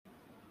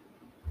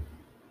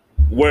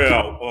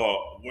Well.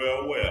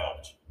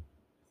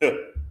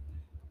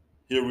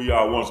 Here we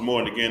are once more,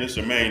 and again, it's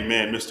your main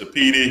man, Mr.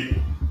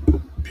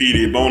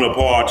 Petey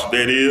Bonaparte,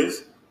 that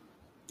is,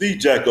 the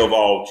jack of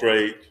all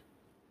trades.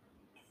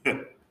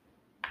 And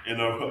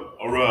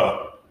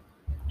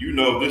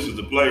this is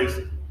the place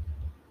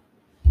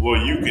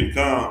where you can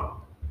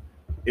come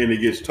and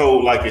it gets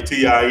told like a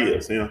TI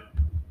is. Here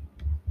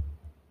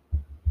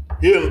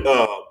in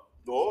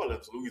New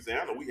Orleans,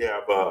 Louisiana, we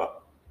have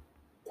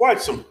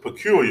quite some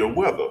peculiar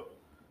weather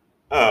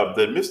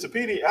that Mr.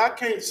 Petey, I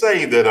can't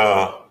say that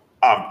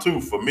I'm too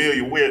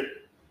familiar with.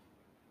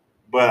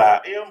 But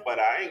I am, but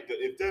I ain't.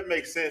 If that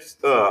makes sense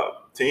to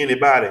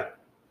anybody,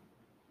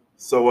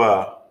 so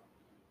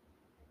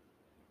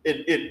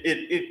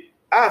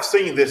I've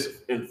seen this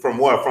from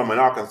in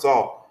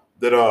Arkansas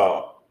that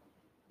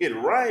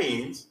it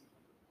rains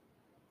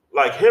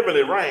like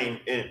heavily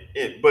rain,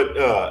 but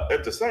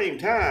at the same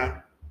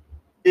time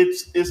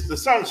it's the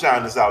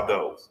sunshine is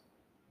outdoors,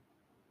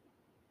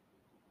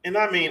 and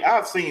I mean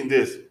I've seen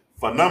this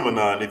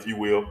phenomenon, if you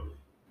will,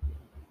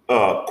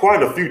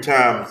 quite a few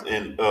times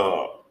in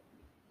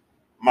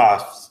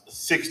my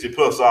 60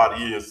 plus odd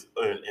years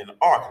in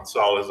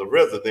Arkansas as a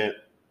resident.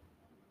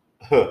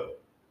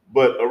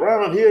 But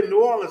around here in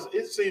New Orleans,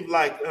 it seems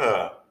like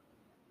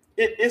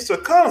it's a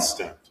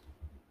constant.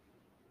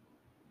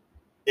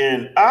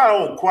 And I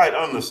don't quite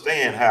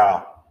understand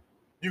how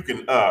you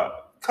can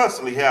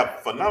constantly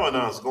have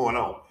phenomenons going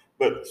on.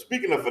 But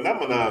speaking of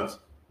phenomenons,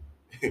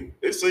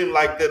 it seems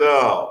like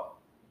that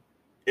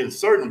in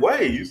certain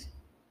ways,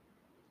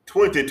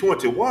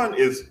 2021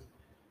 is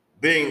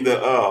being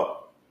the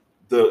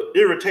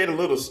irritating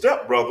little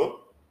stepbrother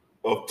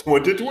of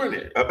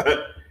 2020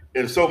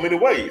 in so many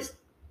ways,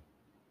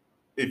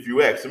 if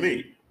you ask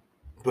me.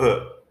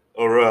 But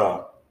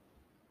God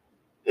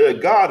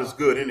is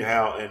good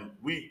anyhow, and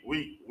we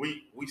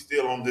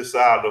still on this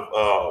side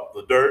of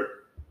the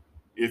dirt,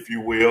 if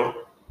you will.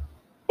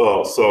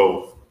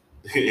 So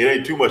it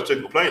ain't too much to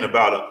complain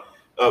about it.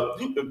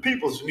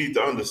 People need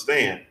to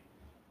understand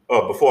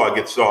before I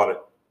get started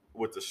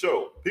with the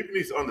show. People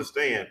need to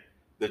understand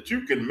that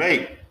you can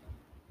make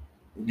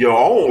your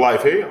own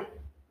life hell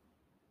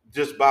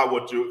just by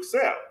what you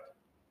accept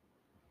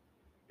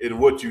and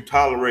what you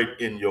tolerate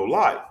in your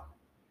life.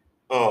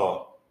 Uh,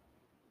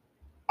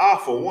 I,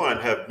 for one,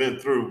 have been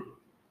through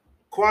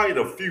quite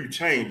a few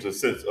changes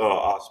since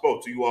I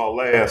spoke to you all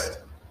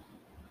last.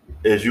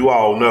 As you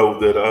all know,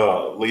 that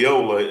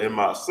Leola and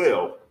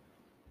myself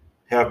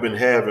have been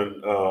having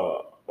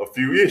a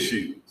few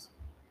issues.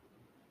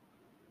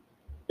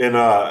 And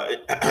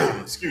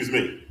excuse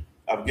me,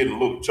 I'm getting a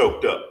little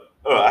choked up.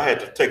 I had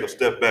to take a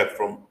step back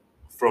from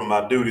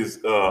my duties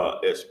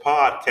as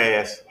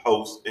podcast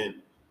host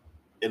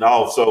and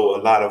also a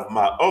lot of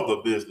my other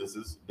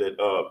businesses that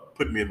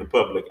put me in the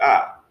public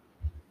eye.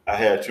 I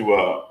had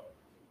to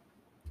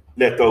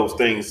let those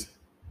things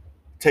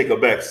take a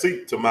back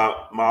seat to my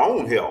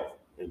own health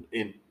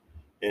and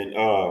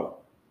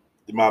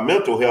my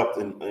mental health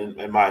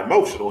and my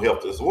emotional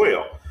health as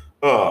well.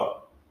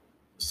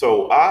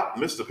 So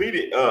Mr.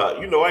 Petey, I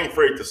ain't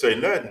afraid to say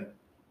nothing.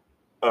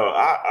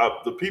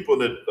 The people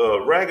that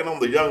ragging on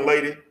the young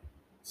lady,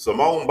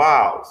 Simone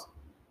Biles,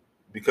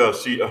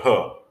 because she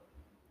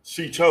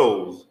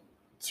chose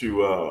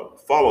to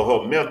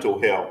follow her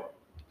mental health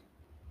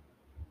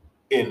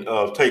and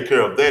take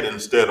care of that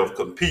instead of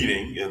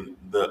competing in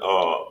the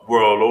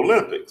World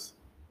Olympics.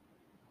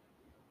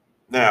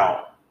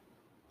 Now,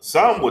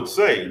 some would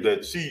say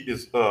that she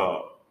is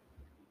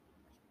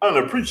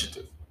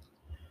unappreciative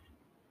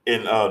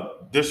and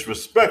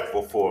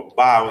disrespectful for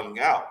bowing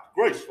out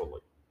gracefully.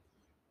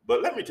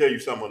 But let me tell you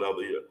something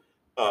other here.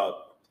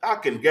 I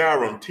can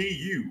guarantee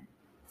you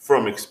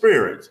from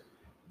experience,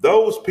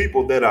 those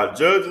people that are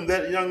judging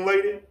that young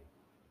lady,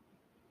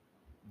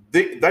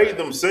 they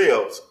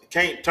themselves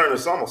can't turn a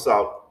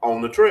somersault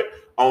on the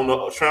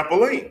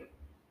trampoline.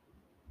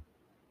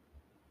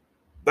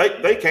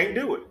 They can't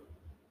do it.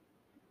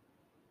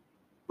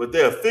 But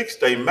they'll fix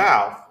their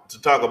mouth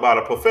to talk about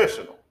a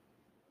professional.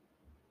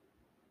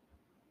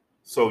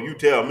 So you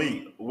tell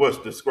me what's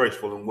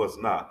disgraceful and what's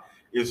not.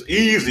 It's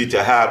easy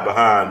to hide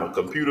behind a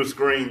computer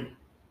screen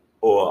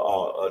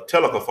or a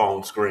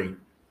telephone screen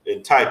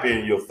and type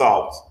in your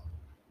thoughts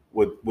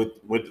with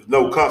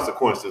no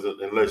consequences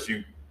unless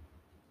you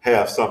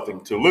have something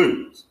to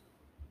lose.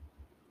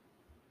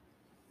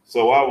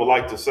 So I would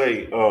like to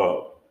say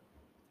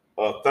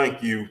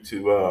thank you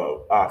to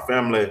our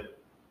family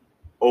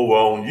over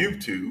on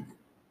YouTube.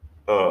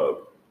 Uh,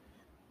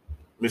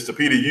 Mr.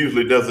 Peter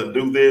usually doesn't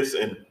do this,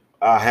 and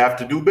I have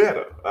to do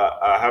better.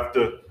 I have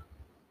to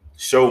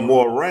show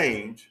more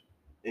range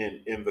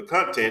in the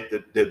content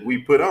that we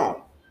put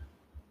on.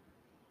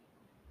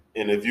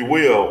 And if you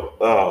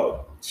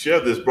will, share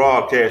this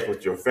broadcast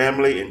with your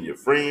family and your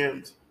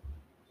friends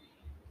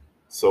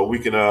so we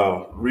can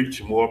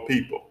reach more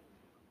people.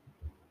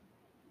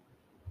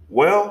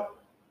 Well,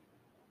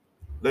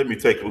 let me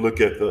take a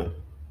look at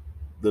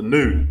the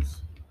news.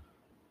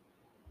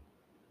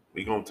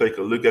 We're going to take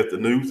a look at the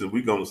news and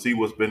we're going to see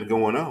what's been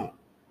going on.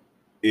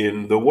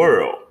 in the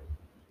world.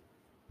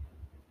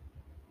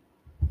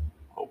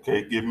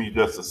 Okay, give me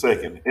just a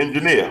second.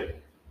 Engineer.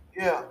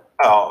 Yeah.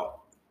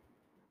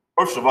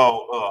 First of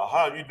all,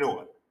 how are you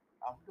doing?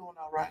 I'm doing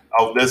all right.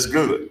 Oh, that's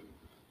good.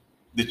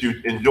 Did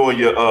you enjoy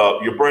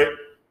your break?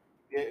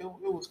 Yeah, it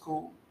was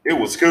cool. It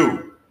was cool.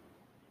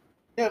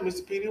 Yeah,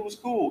 Mr. Pete, it was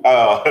cool.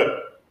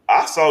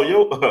 I saw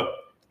your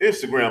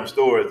Instagram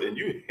stories, and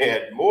you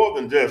had more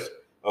than just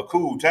a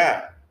cool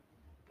time.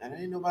 And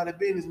ain't nobody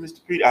business,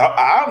 Mr. Pete.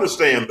 I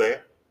understand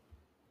that.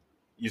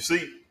 You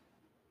see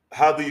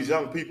how these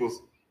young people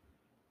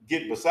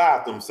get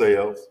beside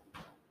themselves.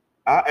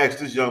 I asked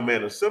this young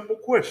man a simple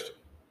question.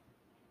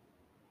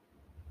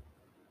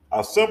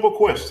 A simple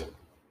question.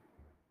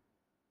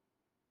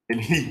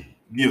 And he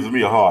gives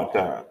me a hard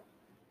time.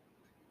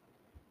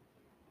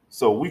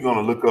 So we're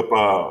gonna look up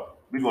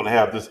we're gonna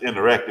have this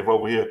interactive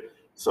over here.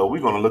 So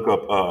we're gonna look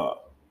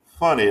up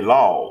funny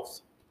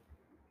laws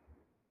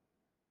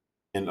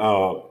in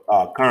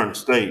our current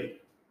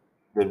state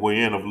that we're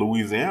in of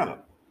Louisiana.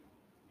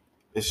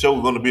 This show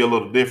is gonna be a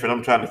little different.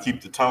 I'm trying to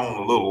keep the tone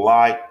a little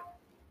light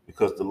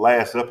because the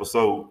last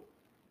episode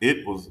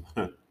it was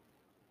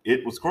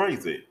it was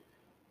crazy.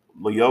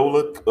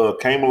 Leola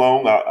came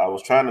along. I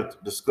was trying to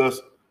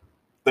discuss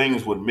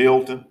things with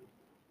Milton,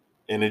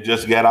 and it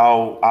just got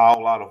all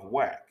out of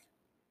whack.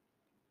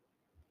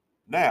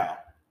 Now,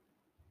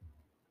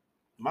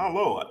 my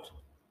lord,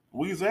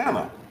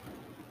 Louisiana,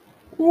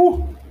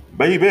 woo,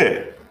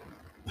 baby,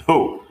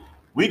 oh,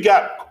 we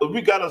got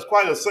us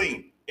quite a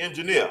scene,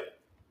 engineer.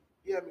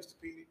 Yeah, Mr.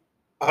 Petey.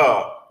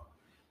 Uh,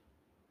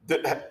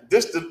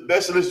 this the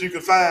best list you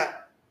can find.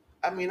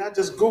 I mean, I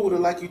just Googled it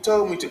like you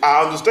told me to.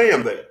 I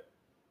understand that.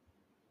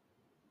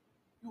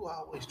 You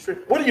always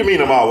tripping. What do you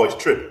mean I'm always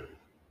tripping?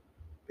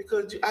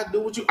 Because I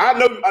do what you. I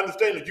know you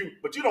understand that you,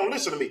 but you don't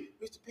listen to me,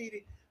 Mr.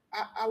 Petey.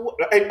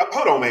 Hey,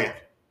 hold on, man,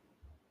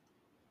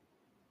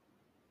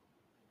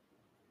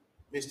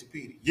 Mr.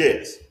 Petey.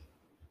 Yes.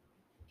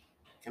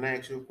 Can I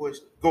ask you a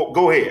question?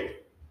 Go ahead.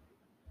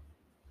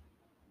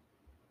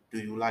 Do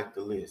you like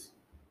the list?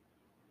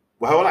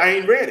 Well, hold on, I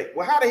ain't read it.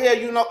 Well, how the hell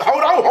you know?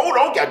 Hold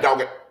on, god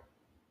dog it.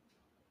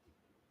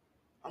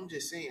 I'm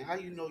just saying, how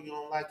you know you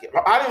don't like it?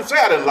 I didn't say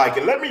I didn't like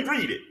it. Let me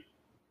read it.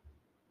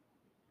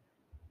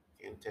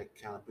 Can't take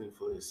accountability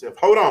for yourself.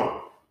 Hold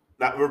on.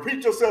 Now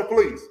repeat yourself,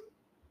 please.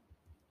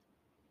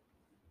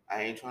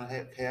 I ain't trying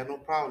to have no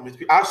problem, Mr.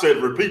 P. I said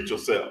repeat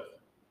yourself.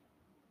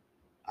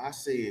 I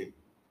said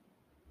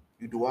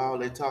you do all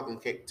that talking,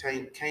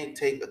 can't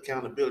take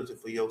accountability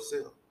for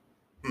yourself.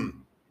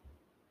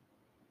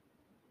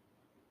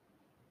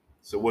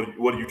 So what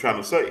are you trying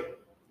to say?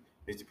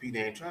 Mr. P,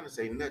 they ain't trying to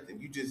say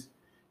nothing. You just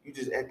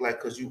act like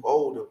because you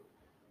older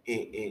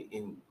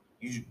and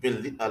you've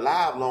been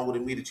alive longer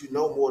than me that you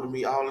know more than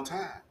me all the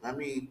time. I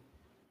mean,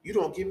 you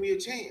don't give me a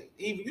chance.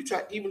 Even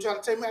try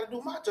to tell me how to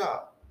do my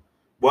job.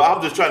 Well,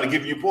 I'm just trying to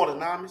give you a point.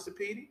 Now, Mr.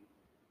 Petey,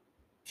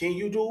 can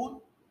you do it?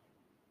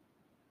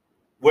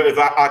 Well, if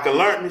I can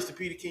learn, Mr.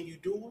 Petey, can you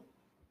do it?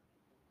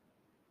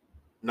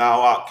 No,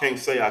 I can't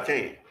say I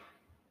can.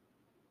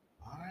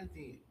 All right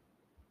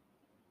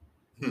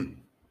then.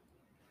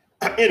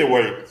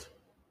 Anyways,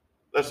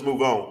 let's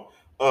move on.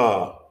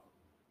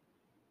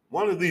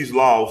 One of these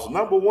laws,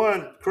 number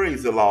one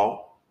crazy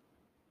law.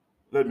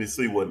 Let me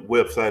see what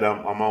website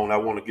I'm on. I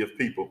want to give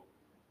people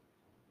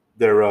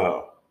their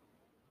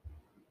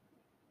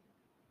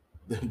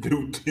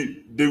due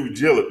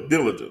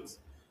diligence.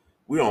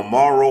 We on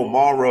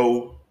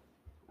Morrow,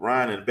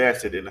 Ryan and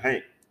Bassett and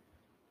Hank,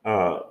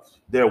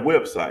 their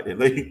website,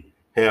 and they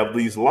have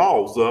these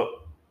laws up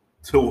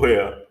to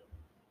where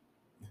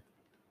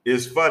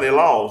it's funny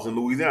laws in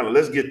Louisiana.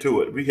 Let's get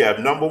to it. We have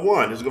number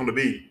one is going to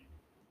be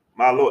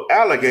my little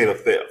alligator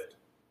theft.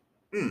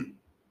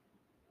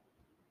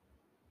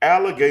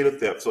 Alligator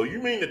theft. So you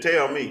mean to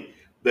tell me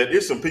that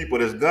it's some people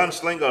that's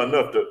gunslinger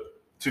enough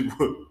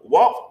to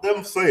walk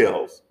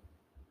themselves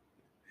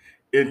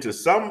into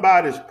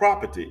somebody's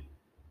property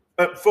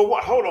for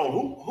what? Hold on,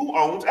 who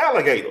owns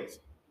alligators?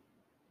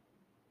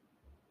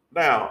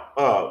 Now,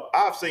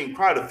 I've seen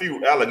quite a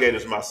few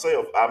alligators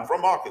myself. I'm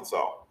from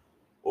Arkansas.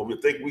 Well, we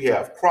think we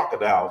have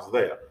crocodiles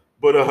there,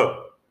 but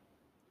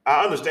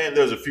I understand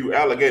there's a few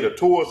alligator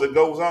tours that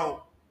goes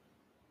on.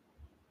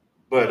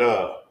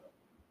 But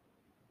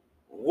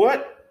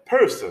what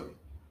person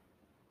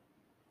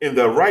in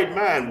their right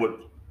mind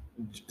would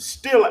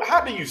steal? How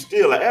do you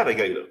steal an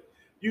alligator?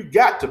 You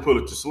got to put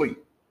it to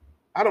sleep.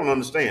 I don't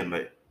understand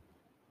that.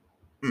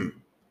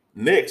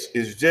 Next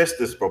is just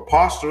as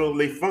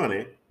preposterously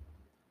funny: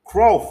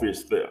 crawfish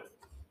theft.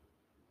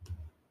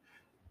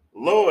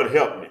 Lord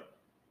help me.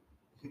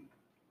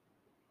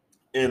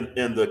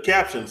 And the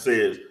caption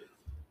says,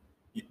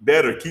 "You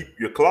better keep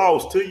your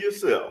claws to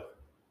yourself."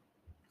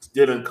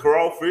 Stealing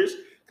crawfish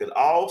could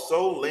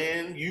also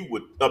land you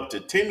with up to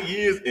 10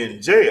 years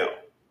in jail.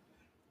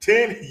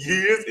 10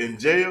 years in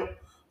jail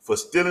for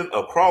stealing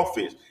a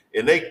crawfish.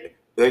 And they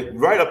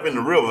right up in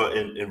the river,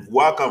 and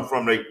where I come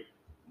from,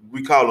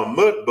 we call them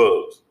mud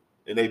bugs.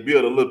 And they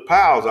build a little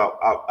piles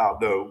out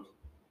those.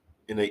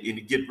 and they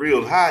get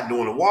real high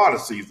during the water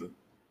season,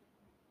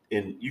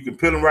 and you can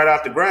peel them right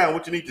out the ground.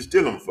 What you need to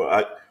steal them for?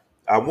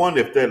 I wonder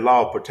if that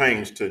law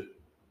pertains to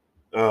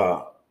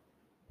uh,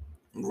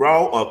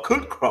 raw or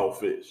cooked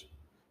crawfish.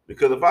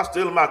 Because if I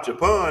steal them out your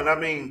pond, I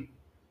mean,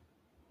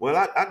 well,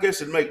 I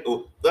guess it make.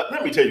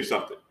 Let me tell you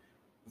something.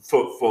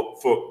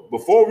 For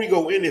before we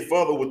go any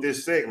further with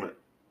this segment,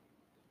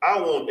 I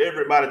want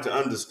everybody to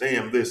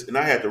understand this, and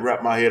I had to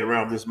wrap my head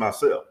around this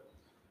myself.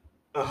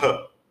 Uh,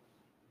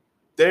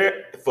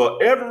 there,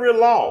 for every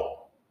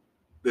law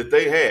that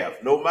they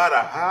have, no matter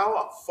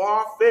how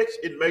far-fetched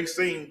it may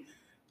seem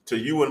to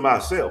you and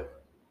myself,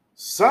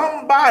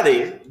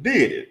 somebody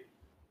did it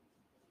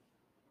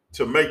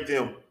to make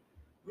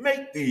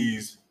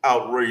these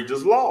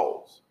outrageous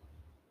laws.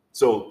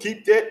 So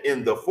keep that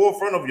in the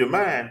forefront of your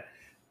mind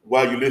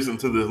while you listen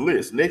to this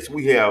list. Next,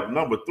 we have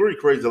number 3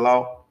 crazy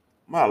law.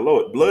 My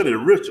Lord, bloody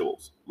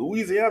rituals.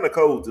 Louisiana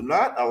codes do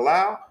not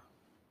allow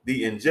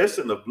the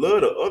ingestion of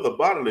blood or other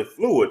bodily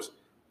fluids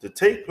to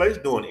take place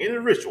during any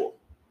ritual.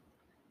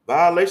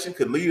 Violation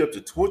could lead up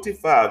to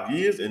 25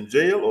 years in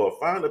jail or a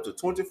fine up to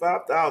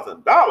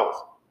 $25,000.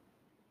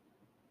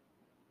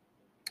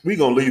 We're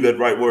gonna leave that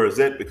right where it's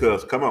at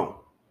because come on.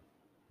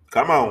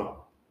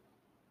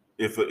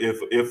 If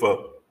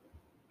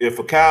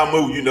a cow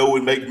moo, you know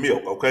it makes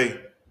milk,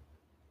 okay?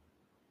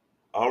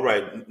 All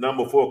right,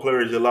 number 4,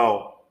 clergy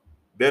law.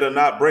 Better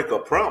not break a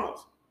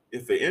promise.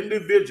 If an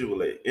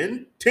individually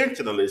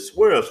intentionally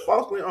swears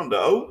falsely under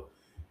oath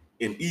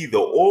in either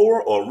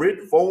oral or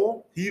written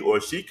form, he or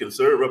she can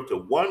serve up to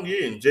 1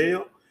 year in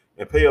jail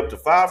and pay up to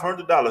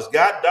 $500.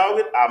 God dog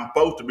it, I'm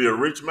supposed to be a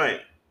rich man.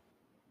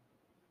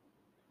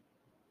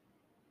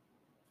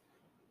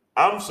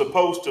 I'm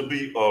supposed to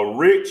be a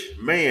rich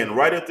man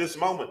right at this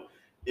moment.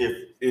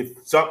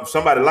 If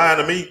somebody lying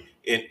to me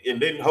and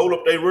didn't hold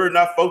up their word,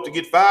 not supposed to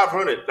get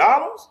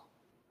 $500?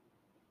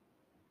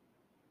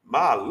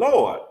 My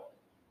Lord.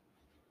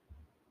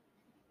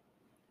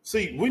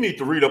 See, we need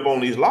to read up on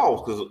these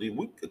laws because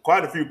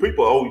quite a few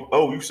people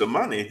owe you some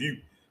money if you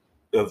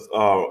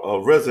are a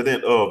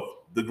resident of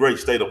the great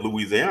state of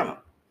Louisiana.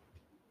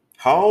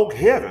 Hog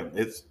heaven.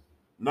 It's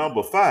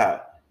number 5.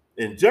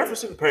 In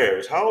Jefferson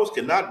Parish, hogs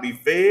cannot be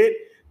fed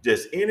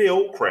just any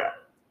old crap.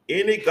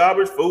 Any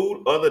garbage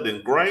food other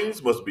than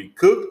grains must be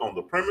cooked on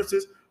the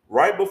premises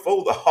right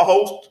before the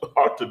hogs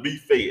are to be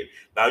fed.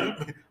 Now,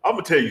 I'm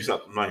gonna tell you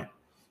something, man.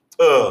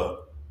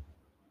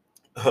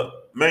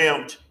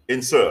 Ma'am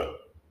and sir,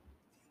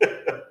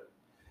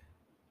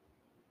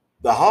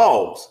 the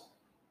hogs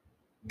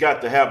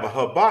got to have a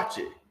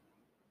hibachi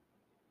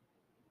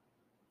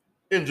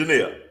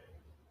engineer.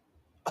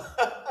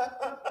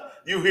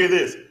 You hear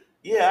this?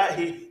 Yeah,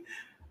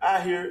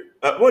 I hear.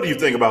 What do you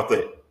think about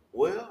that?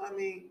 Well, I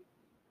mean,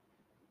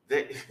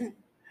 they,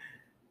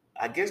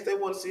 I guess they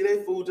want to see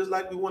their food just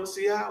like we want to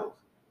see ours.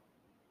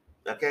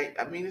 Okay,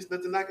 I mean, there's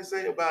nothing I can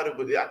say about it,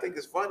 but I think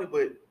it's funny,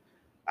 but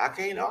I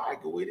can't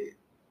argue with it.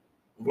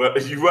 Well,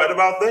 you're right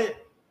about that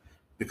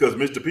because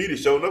Mr.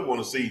 Peters showing up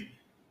want to see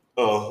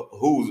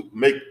who's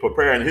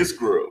preparing his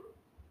grub.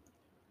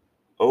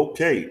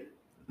 Okay,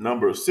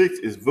 number 6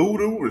 is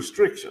voodoo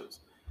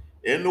restrictions.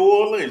 In New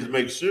Orleans,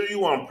 make sure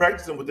you are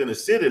practicing within the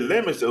city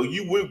limits or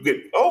you will get,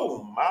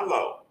 oh my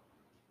Lord,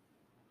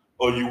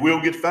 or you will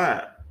get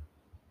fined.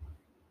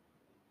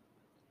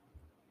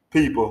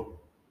 People,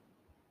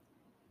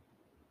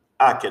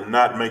 I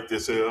cannot make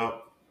this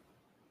up.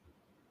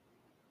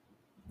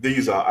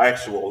 These are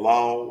actual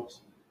laws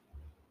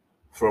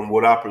from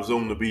what I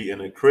presume to be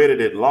an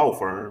accredited law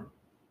firm.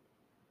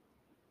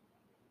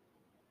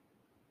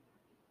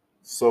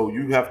 So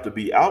you have to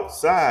be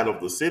outside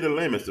of the city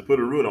limits to put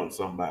a root on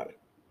somebody.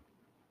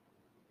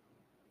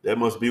 That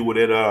must be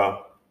where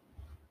that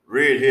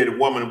red-headed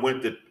woman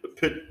went to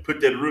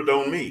put that root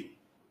on me.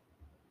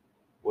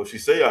 Well, she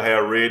say her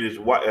hair red is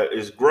white,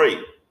 is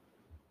gray,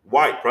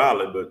 white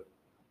probably, but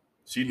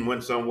she didn't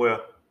went somewhere.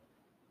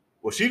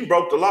 Well, she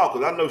broke the law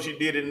because I know she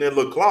did it in that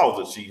little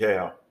closet she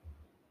had.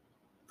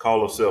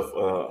 Call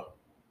herself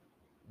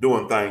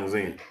doing things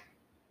in,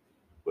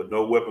 but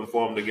no weapon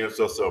formed against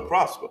us shall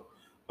prosper.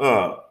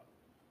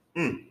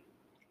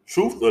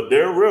 Truth or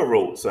dare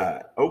railroad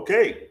side.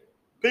 Okay,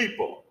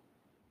 people.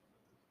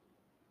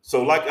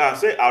 So like I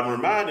said, I'm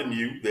reminding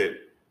you that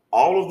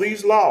all of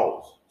these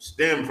laws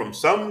stem from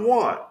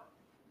someone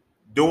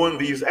doing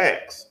these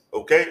acts.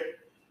 Okay?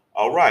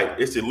 All right.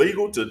 It's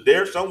illegal to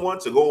dare someone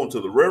to go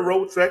onto the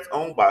railroad tracks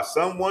owned by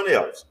someone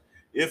else.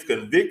 If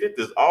convicted,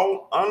 this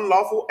all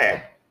unlawful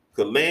act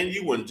could land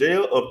you in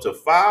jail up to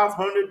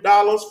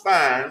 $500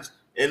 fines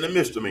and a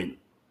misdemeanor.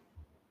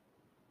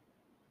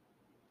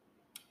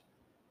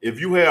 If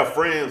you have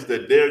friends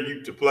that dare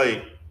you to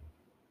play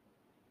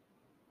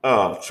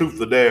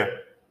truth or dare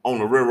on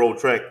the railroad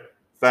track,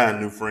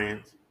 find new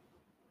friends.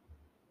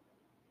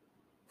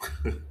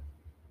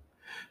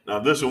 Now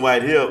this one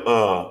right here,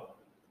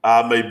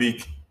 I may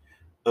be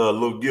a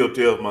little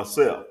guilty of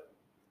myself.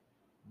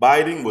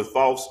 Biting with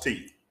false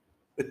teeth.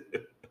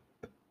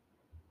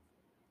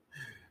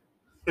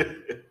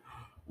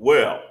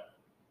 Well,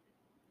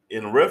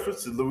 in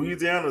reference to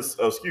Louisiana's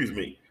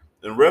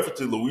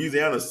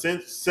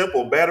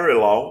simple battery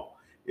law,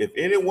 if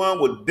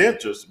anyone with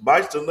dentures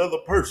bites another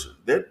person,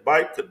 that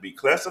bite could be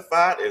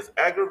classified as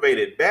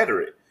aggravated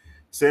battery,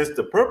 since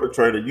the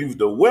perpetrator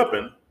used a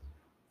weapon,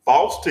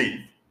 false teeth,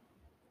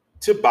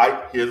 to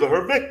bite his or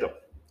her victim.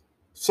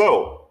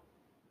 So,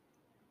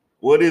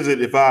 what is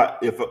it if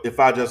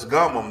I just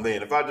gum them?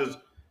 Then, if I just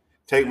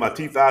take my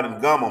teeth out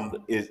and gum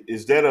them,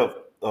 is that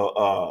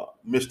a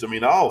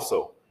misdemeanor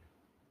also?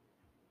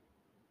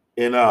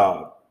 And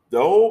the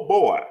old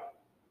boy,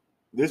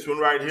 this one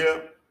right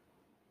here,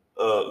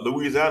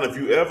 Louisiana, if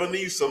you ever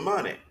need some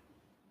money,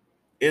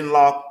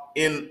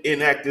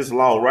 enact this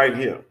law right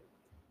here.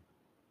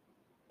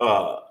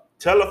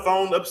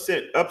 Telephone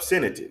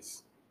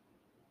obscenities.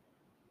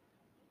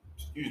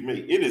 Excuse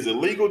me. It is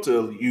illegal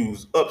to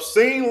use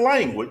obscene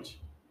language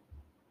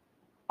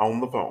on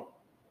the phone.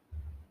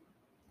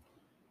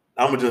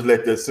 I'm gonna just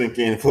let that sink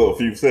in for a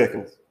few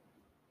seconds,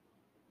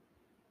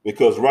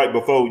 because right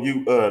before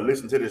you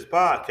listen to this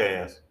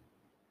podcast,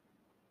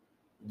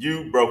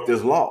 you broke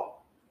this law.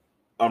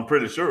 I'm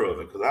pretty sure of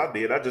it because I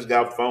did. I just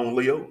got phone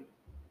Leo.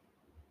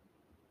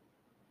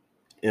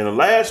 And the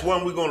last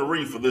one we're going to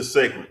read for this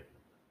segment,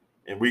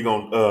 and we're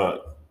going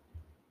to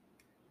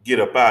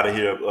get up out of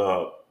here,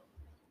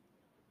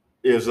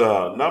 is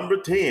number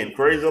 10,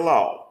 crazy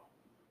law.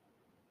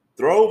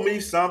 Throw me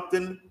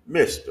something,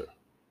 mister.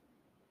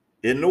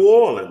 In New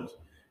Orleans,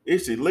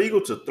 it's illegal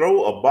to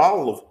throw a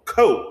bottle of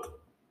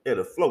Coke at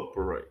a float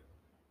parade.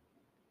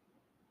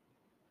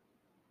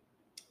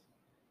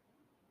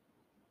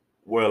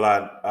 Well,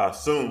 I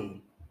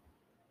assume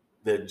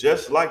that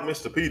just like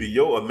Mr. Petey,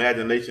 your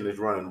imagination is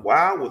running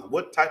wild with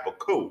what type of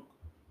Coke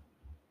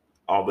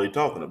are they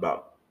talking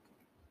about?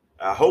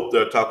 I hope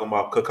they're talking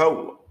about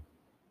Coca-Cola.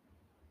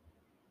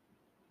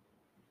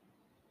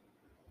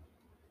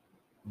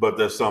 But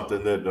that's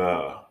something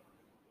that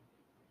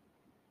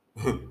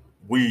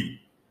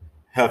we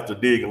have to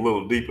dig a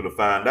little deeper to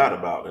find out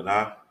about. And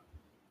I'm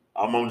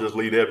going to just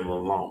leave that one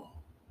alone.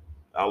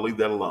 I'll leave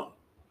that alone.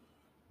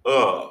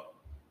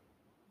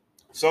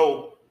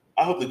 So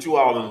I hope that you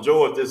all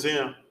enjoyed this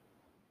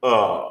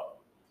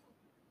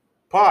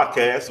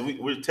podcast.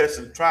 We're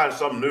trying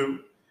something new,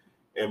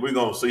 and we're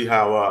gonna see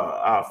how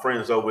our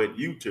friends over at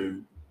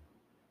YouTube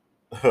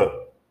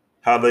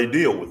how they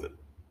deal with it,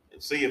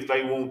 and see if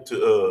they want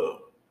to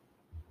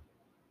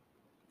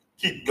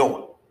keep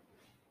going.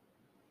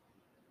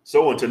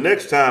 So until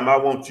next time, I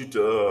want you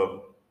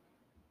to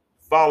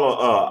follow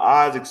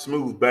Isaac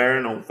Smooth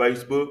Barron on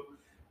Facebook,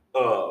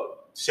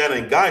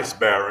 Shannon Geis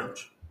Barron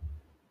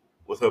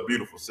with her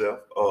beautiful self,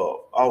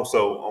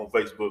 also on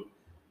Facebook,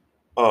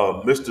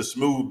 Mr.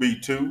 Smooth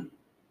B2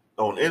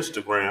 on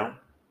Instagram,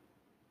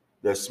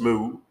 that's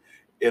Smooth,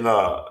 and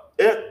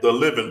at The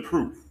Living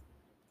Proof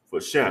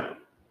for Shannon.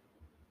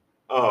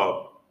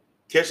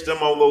 Catch them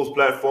on those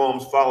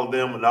platforms, follow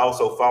them, and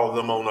also follow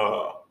them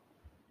on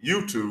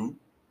YouTube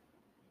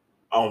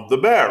on The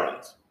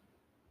Barons.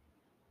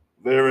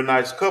 Very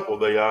nice couple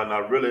they are, and I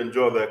really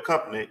enjoy their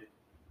company,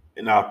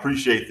 and I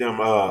appreciate them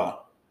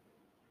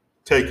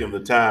taking the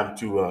time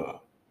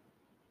to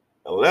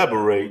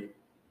collaborate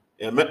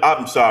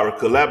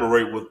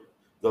with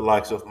the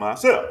likes of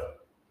myself.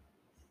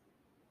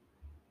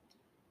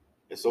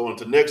 And so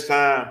until next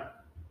time,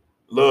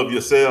 love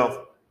yourself,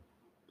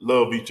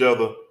 love each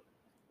other.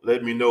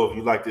 Let me know if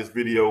you like this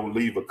video.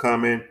 Leave a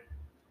comment,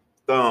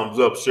 thumbs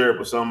up, share it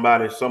with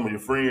somebody, some of your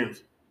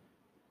friends.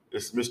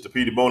 It's Mr.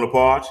 Petey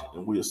Bonaparte,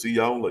 and we'll see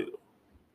y'all later.